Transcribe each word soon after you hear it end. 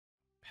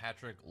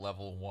Patrick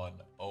level 1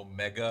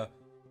 Omega.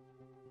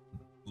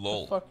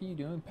 Lol. What the fuck are you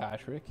doing,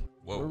 Patrick?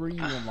 Whoa. Where were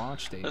you in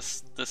launch state?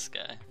 This guy.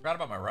 I forgot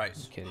about my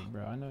rice. I'm kidding,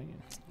 bro. I know you.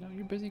 No,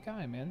 you're a busy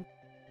guy, man.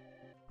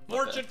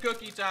 Fortune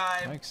cookie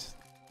time. Mike's.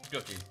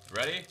 Cookie.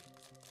 Ready?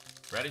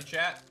 Ready,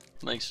 chat?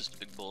 Mike's just a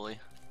big bully.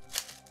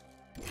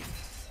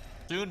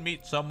 Soon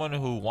meet someone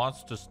who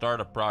wants to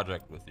start a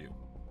project with you.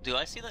 Do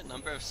I see that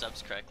number of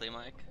subs correctly,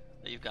 Mike?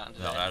 That you've gotten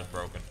today? No, that is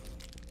broken.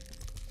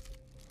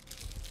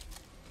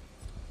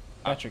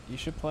 Patrick, you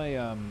should play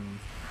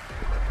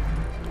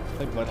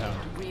play Bloodhound.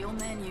 Real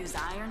men use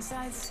iron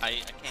sights? I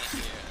can't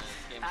hear.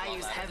 Game's I all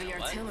use loud. heavy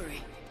What?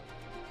 artillery.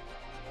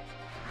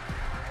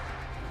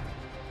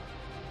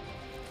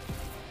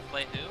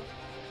 Play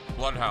who?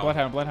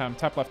 Bloodhound. Bloodhound.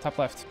 Top left, top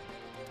left.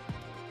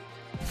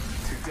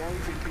 Today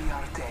will be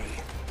our day.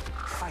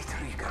 Fight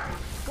Rigger.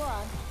 Go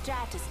on,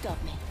 try to stop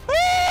me.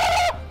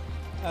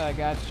 I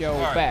got your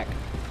Alright. back.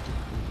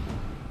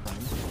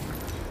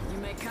 You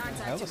make contact,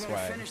 Hella you better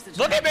swag. finish the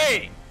Look job.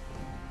 at me!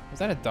 Was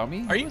that a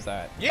dummy? Are What you? was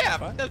that? Yeah,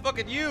 What? that's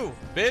fucking you,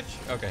 bitch.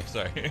 Okay,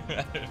 sorry.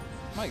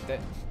 Mike, that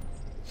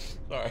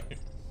Sorry.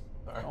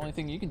 the only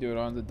thing you can do it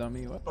on is a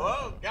dummy. What?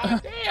 Oh,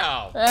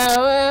 goddamn.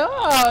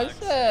 Oh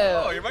shit!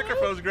 Oh, your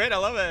microphone's great. I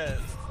love it.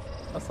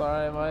 That's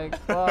alright, Mike.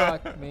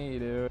 Fuck me,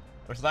 dude.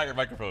 It's not your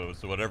microphone,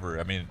 so whatever.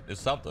 I mean, it's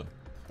something.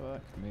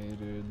 Fuck me,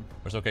 dude.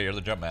 It's okay. You're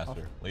the jump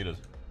master. Lead us.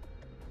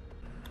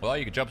 Well,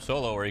 you can jump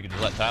solo, or you can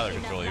just let Tyler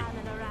control you.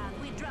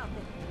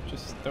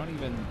 Just don't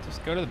even.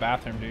 Just go to the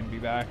bathroom, dude, and be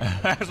back.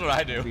 That's what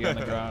I do. Be on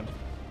the ground.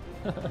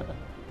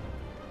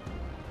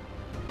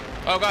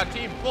 Oh god,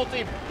 team, full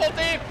team, full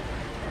team.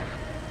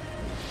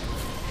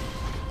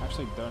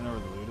 Actually, don't know where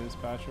the loot is,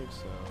 Patrick.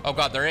 So. Oh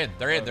god, they're in.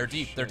 They're in. Oh, They're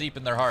deep. shit. They're deep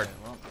and they're hard. Okay,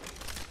 well,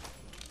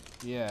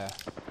 yeah.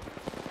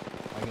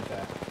 I get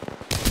that.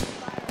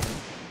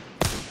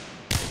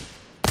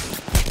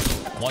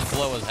 One's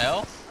low as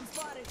hell.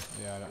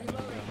 Yeah, I need a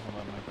gun. Hold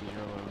on, Mikey.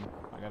 You're alone.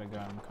 I got a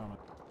gun. I'm coming.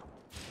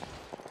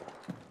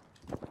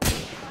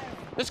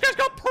 This guy's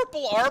got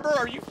purple armor.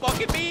 Are you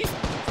fucking me?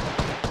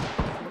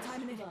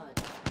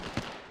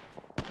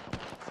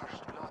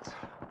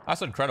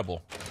 That's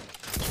incredible.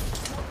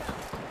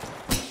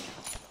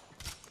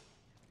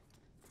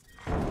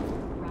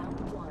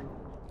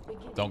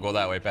 Don't go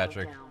that way,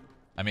 Patrick.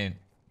 I mean,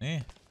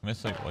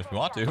 miss it if you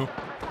want to.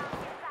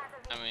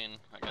 I mean,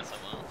 I guess I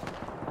won't.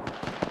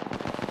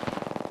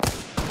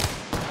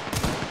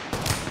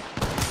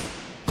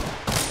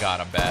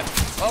 God, I'm bad.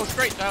 Oh,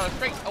 straight, Tyler,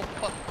 straight. Oh,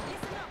 fuck.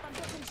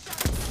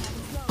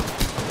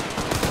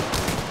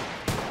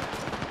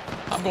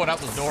 I'm going out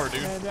the door,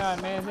 dude. Man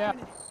down, man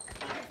down.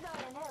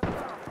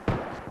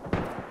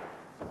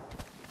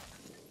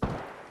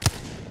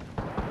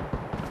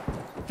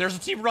 There's a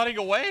team running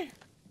away.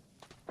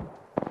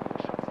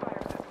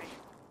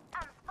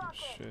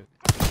 Shit.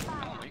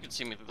 Oh, you can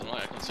see me through the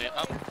noise. I can see it.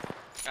 Oh,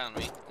 found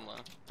me. I'm low.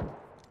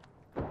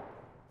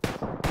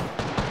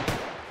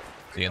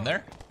 Is he in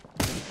there?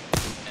 Yeah.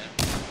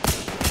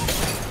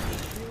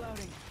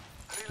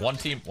 One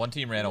team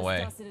ran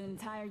away.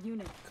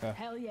 Okay.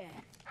 Hell yeah.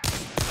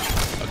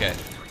 Okay.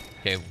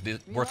 Okay,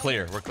 we're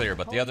clear,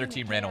 but the other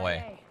team ran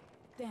away.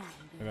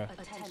 Okay.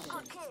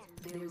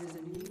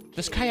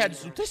 This guy's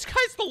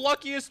the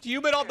luckiest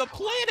human on the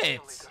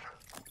planet.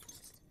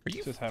 Are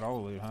you, Just had all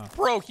the loot, huh?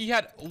 bro? He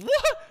had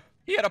what?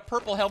 He had a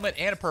purple helmet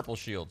and a purple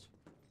shield.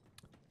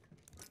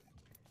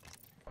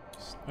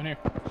 Just in here.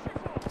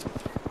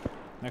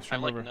 Next I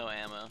room have like over. no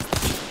ammo.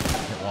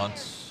 Hit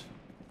once.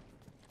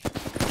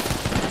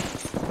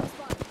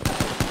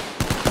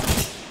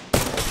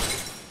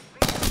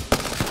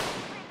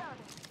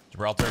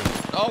 Gibraltar.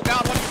 Oh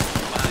god, what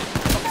are you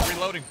fucking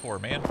reloading for,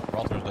 man?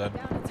 Gibraltar's dead.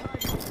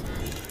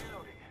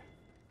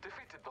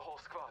 Defeated the whole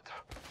squad.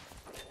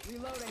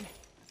 Reloading.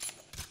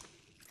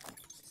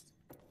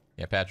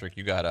 Yeah, Patrick,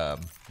 you got a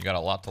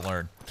lot to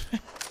learn.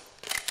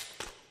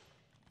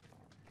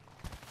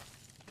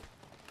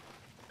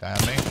 Guy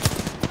on me.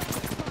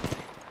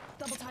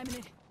 Double timing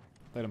it.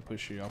 Let him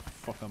push you. I'll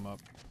fuck him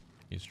up.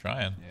 He's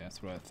trying. Yeah,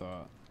 that's what I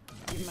thought.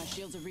 Give my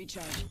shields a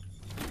recharge.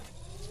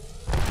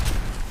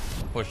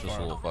 Push this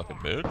little fucking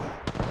bitch.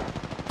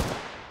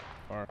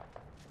 Far.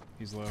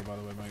 He's low, by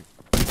the way, Mike.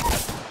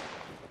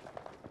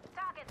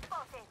 Target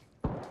spotted.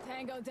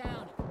 Tango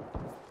down.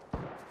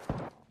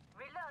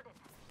 Reloaded.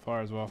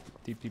 Far as well.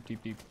 Deep, deep,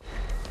 deep, deep.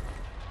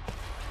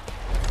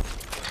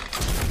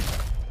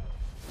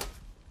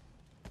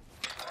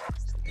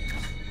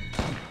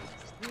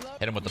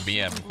 Hit him with the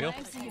BM. You feel?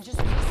 Blanks, you just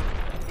missed.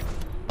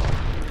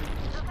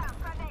 Look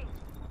out, grenade.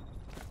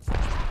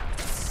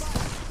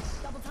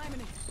 Double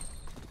timing it.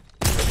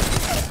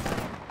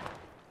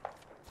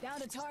 Down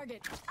to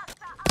target.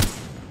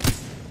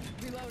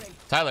 Reloading.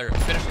 Tyler,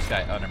 finish this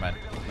guy. Oh, never mind.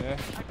 Yeah.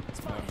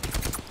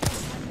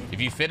 If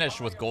you finish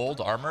with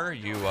gold armor,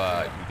 you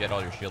get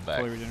all your shield back.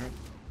 Fully regenerate.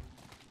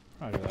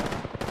 I'll do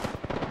that.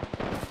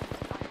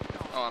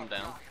 Oh, I'm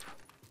down.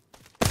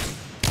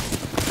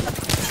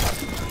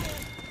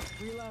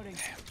 Reloading.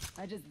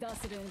 I just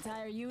dusted an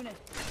entire unit.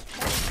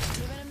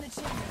 Hey, giving him the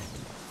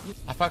chimney.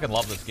 I fucking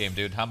love this game,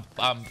 dude.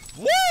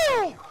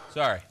 Woo!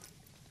 Sorry.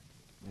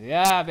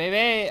 Yeah,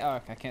 baby. Oh,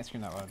 I can't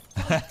scream that loud.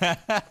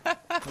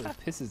 It really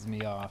pisses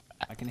me off.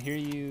 I can hear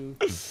you.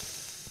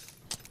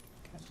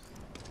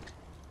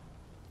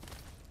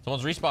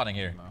 Someone's respawning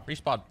here.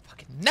 Respawn.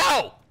 Fucking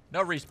no!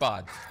 No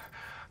respawn.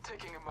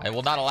 I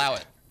will not allow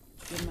it.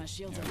 Give my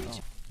shields a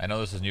reach. I know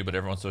this is new, but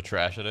everyone's so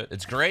trash at it.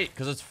 It's great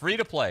because it's free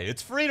to play.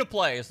 It's free to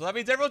play, so that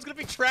means everyone's gonna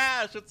be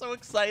trash. It's so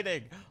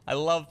exciting. I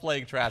love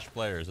playing trash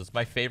players. It's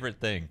my favorite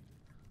thing.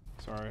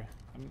 Sorry,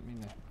 I didn't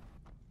mean to.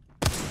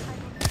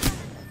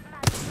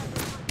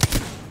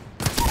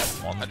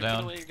 One head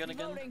down.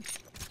 Reloading.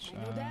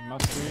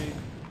 Mouse 3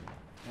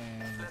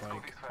 and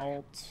like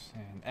Alt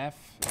and F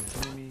and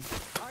enemy.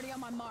 Already on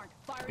my mark.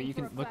 Firing But you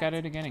can for a look fact. at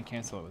it again and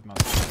cancel it with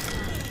mouse 3.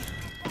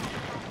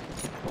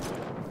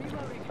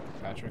 Reloading.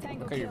 Patrick,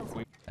 Tango look at your kills.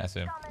 quick. That's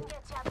him. On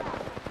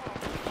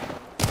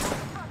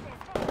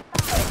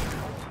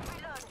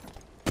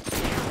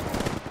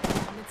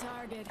the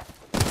target.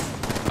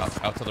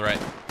 Out to the right.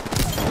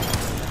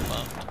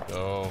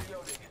 Go.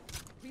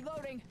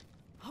 Reloading.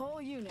 Whole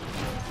unit. Yay.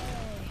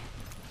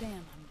 Damn, I'm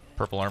good.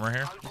 Purple armor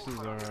here. This is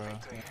our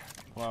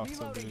lots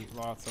of loot,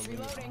 lots of loot.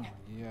 Reloading.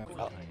 Yeah.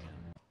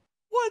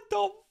 What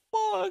the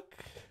fuck?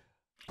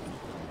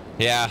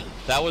 Yeah,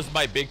 that was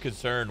my big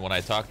concern when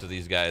I talked to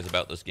these guys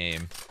about this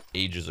game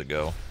ages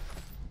ago.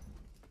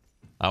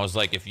 I was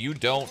like, if you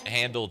don't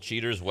handle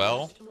cheaters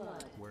well,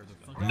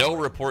 no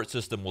report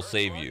system will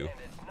save you.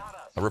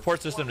 A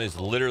report system is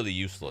literally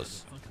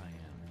useless.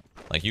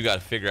 Like, you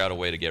gotta figure out a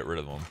way to get rid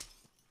of them.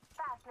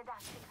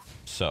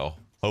 So,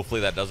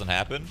 hopefully that doesnn't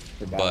happen.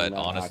 But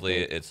honestly,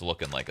 it's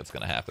looking like it's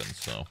gonna happen,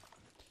 so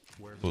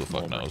who the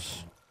fuck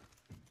knows?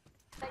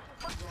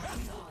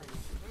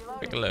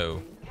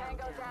 Piccolo.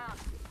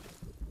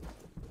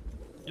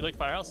 You like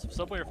Firehouse?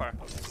 Subway or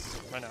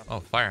Firehouse? Right now. Oh,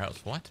 Firehouse.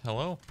 What?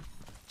 Hello?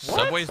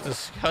 Subway's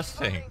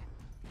disgusting.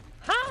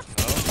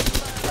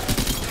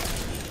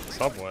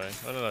 Subway?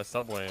 I know that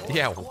Subway.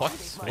 Yeah, what?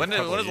 When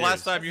was the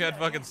last time you had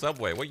fucking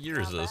Subway? What year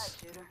is this?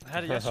 I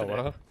had it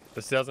yesterday. What?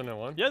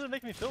 2001? You guys are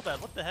making me feel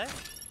bad. What the heck?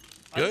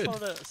 Good. I just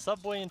wanted to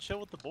Subway and chill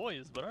with the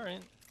boys, but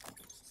alright.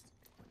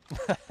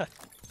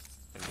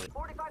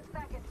 45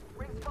 seconds.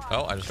 Ring spot.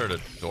 Oh, I just heard a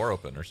door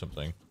open or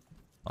something.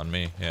 On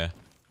me, yeah.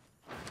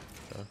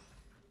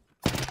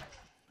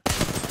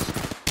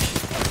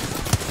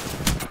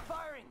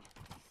 Firing.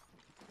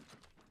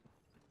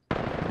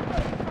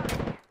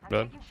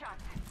 Good. Taking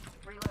shots.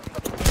 Reloading.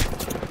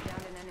 Down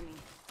an enemy.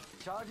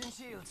 Charging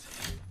shields.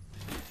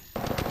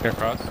 Here,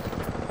 cross.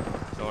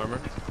 No armor.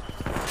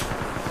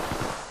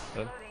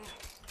 Good. Reloading.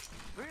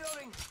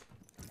 Reloading.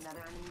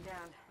 Another enemy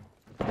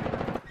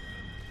down.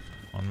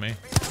 On me.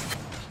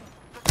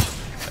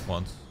 At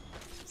once.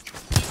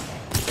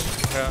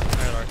 Yeah, I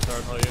had arc star,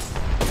 tell you.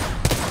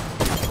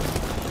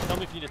 Tell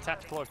me if you need a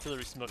tactical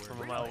artillery smoke from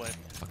a mile away.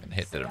 Fucking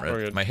hit didn't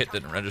We're good. my hit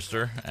didn't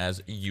register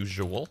as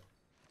usual.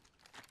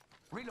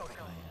 Reloading.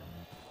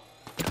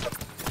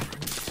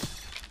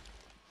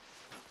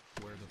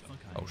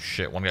 Oh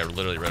shit, one guy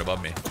literally right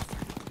above me.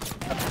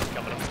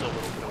 Coming, I'm still a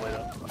little bit away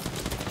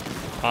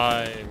though.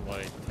 I'm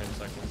like 10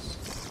 seconds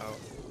out.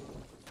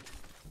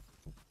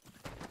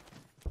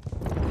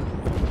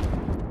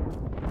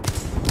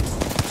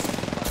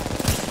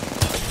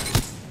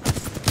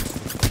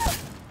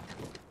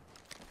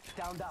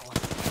 Down that one.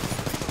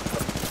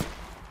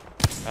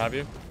 Have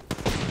you?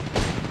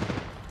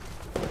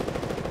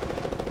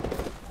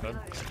 Good.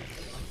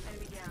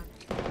 Enemy down.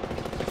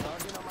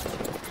 Charging on my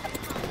shield.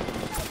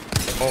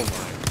 Oh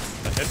my.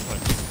 The hit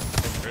point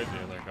is crazy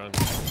in their gun.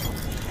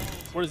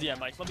 Where's he at,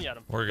 Mike? Let me at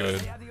him. We're good.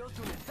 They have the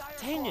ultimate. Dire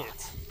Dang force.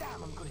 it!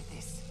 Damn, I'm good at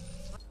this.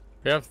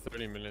 We have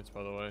 30 minutes,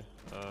 by the way,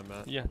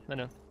 Matt. Yeah, I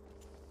know.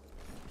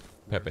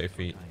 Pepe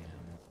feet.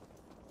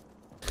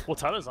 Well,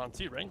 Tyler's on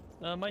too, right?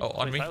 Mike? Oh,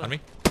 on Wait, me, Tyler. on me.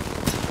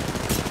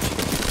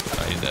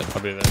 Oh, he's dead.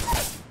 I'll be there.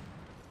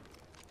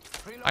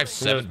 I have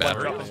 7 There's one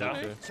batteries. dropping down,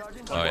 too.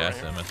 Charging. Oh yeah,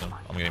 I missed him.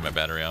 I'm getting my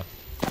battery off.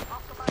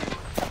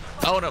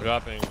 Oh no.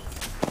 Dropping.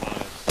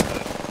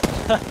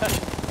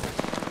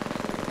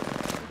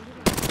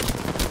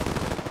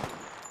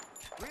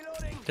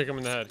 Reloading. Kick him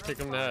in the head. Kick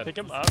him in the head. Pick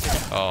him up.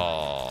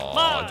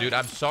 Oh, dude,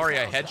 I'm sorry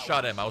I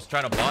headshot him. I was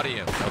trying to body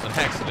him. That was an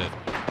accident.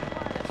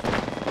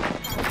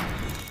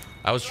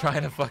 I was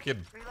trying to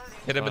fucking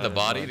hit him in the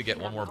body to get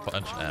one more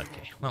punch.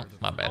 Okay, well,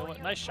 my bad. Oh,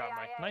 nice shot,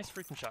 Mike. Nice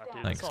freaking shot,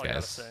 dude. Thanks, That's all I gotta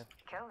guys. say.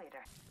 Kill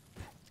leader.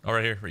 Oh,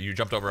 right here. You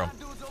jumped over him.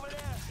 Dudes over there.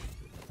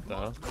 The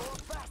hell? Go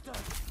faster.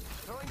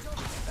 Throwing jump.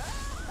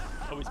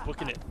 Oh, he's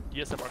booking it. Do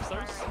you guys have arc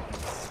stars?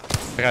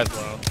 That guy's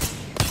low.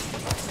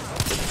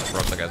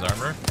 Broke the guy's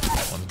armor.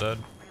 One's dead.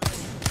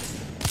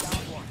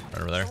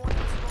 Right over there.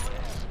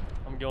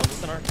 I'm going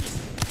with an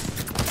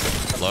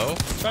RP. Low?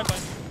 Try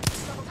fine.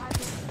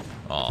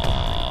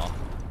 Aww.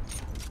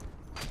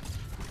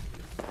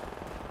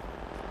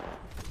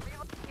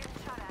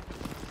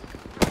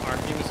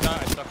 RP was got.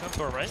 I stuck him.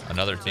 To our right.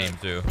 Another team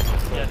too.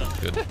 Yeah, no.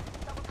 Good.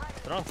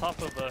 They're on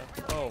top of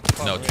Oh,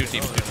 fuck No, me. 2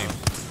 teams, 2 teams.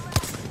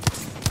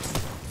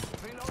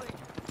 Reloading.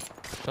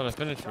 Trying to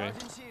finish me.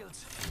 Charging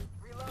shields.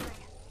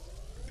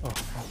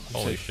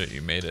 Holy shit,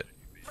 you made it.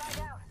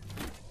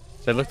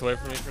 They looked away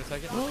from me for a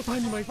second. Oh,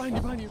 behind you, Mike.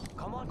 Behind you.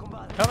 Come on,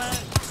 compadre. Come on!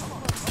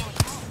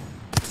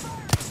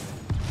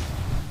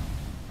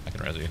 I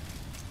can res you.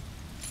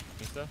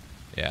 Think so?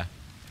 Yeah.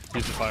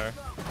 Use the fire.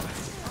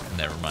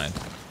 Never mind.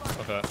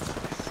 Okay.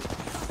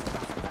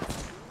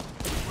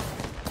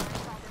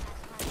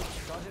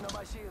 Charging on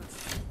my shields.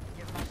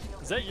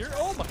 Is that your?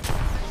 Oh my!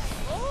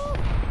 Oh!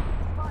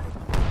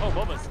 Oh,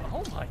 Boba's.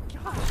 Oh my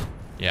god!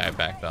 Yeah, I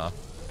backed off.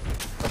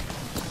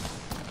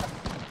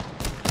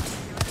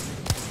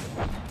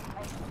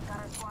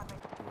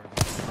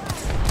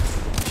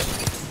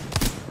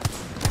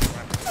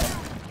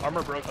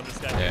 Armor broke on this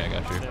guy. Yeah, I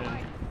got you.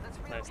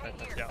 Nice.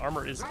 Yeah,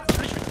 armor is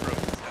pretty sure broke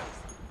on this guy.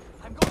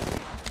 I'm going.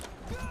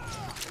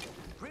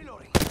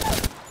 Reloading.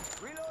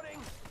 Reloading.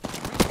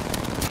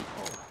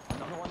 Oh,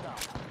 another one down.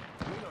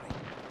 Reloading.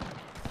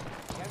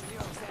 Can't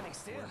believe I'm standing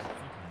still.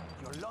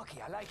 You're lucky.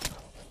 I like you.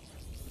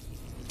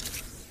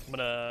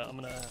 I'm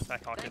gonna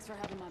back pocket. Thanks for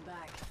having my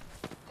back.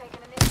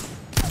 Taking an inch.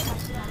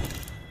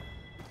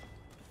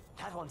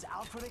 That one's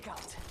out for the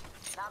count.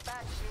 Not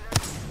bad,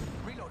 shooter.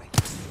 Reloading.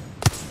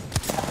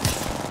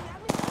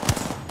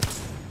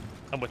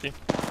 I'm with you.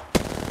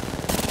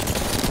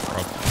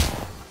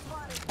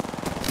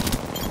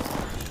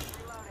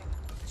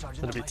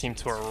 Charging Gonna on be my team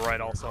to our right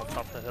also on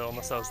top of the hill,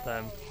 unless that was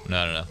them.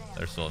 No.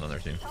 There's still another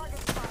team.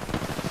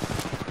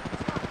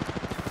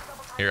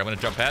 Here, I'm gonna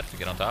jump pad to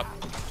get on top.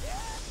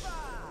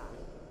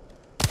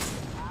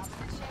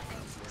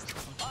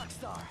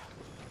 Rockstar.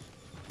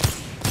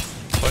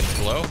 Push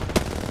low.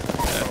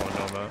 Oh,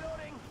 no, man.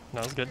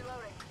 No, it's good.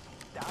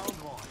 Down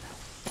one.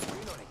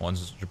 Reloading.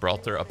 One's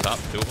Gibraltar up top.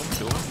 Two of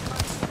them.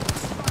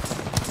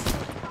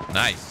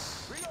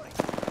 Nice. Reloading.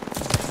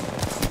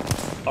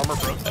 Armor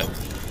broke. Reloading.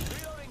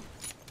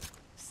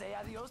 Say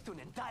adios to an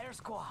entire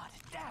squad.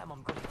 Damn,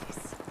 I'm good at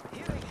this.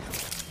 Healing.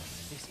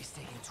 This is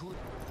taking too.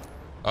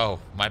 Oh,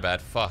 my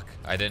bad. Fuck.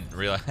 I didn't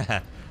realize.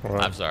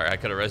 I'm sorry. I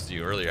could have resed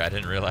you earlier. I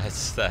didn't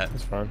realize that.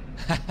 It's fine.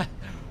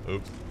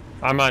 Oops.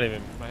 I'm not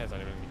even. My head's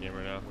not even in the game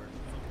right now.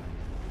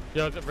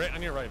 Yo, it's right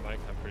on your right, Mike.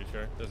 I'm pretty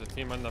sure. There's a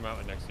team on the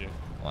mountain next to you.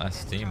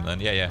 Last team then.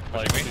 Yeah.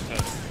 Like, Pushing me.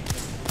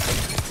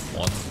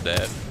 One's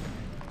dead.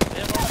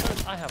 Yeah, well,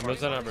 I have. I'm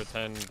just gonna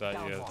pretend that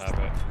you guys have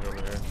it. You're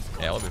over here.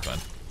 Yeah, it'll be fun.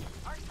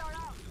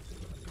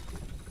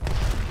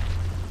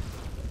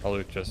 I'll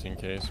loot just in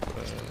case,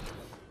 but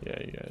yeah,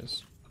 you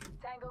guys.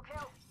 Tango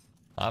kill.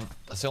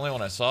 That's the only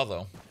one I saw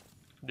though.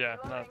 Yeah,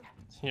 not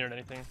hearing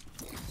anything.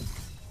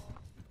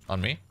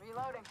 On me?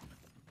 Reloading.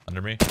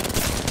 Under me?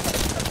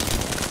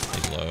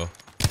 He's low.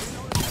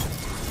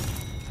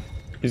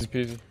 Easy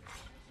peasy.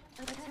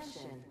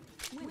 Attention.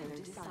 Winner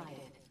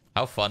decided.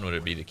 How fun would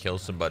it be to kill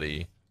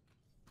somebody,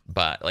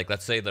 but like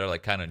let's say they're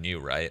like kind of new,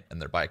 right?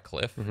 And they're by a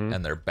cliff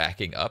and they're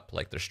backing up,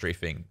 like they're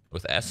strafing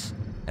with S,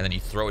 and then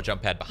you throw a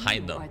jump pad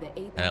behind them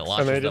and it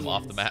launches them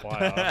off the map.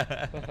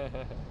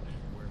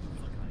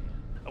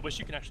 I wish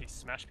you could actually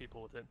smash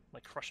people with it,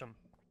 like crush them.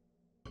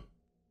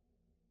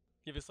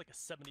 Give us like a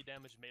 70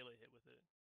 damage melee hit with it.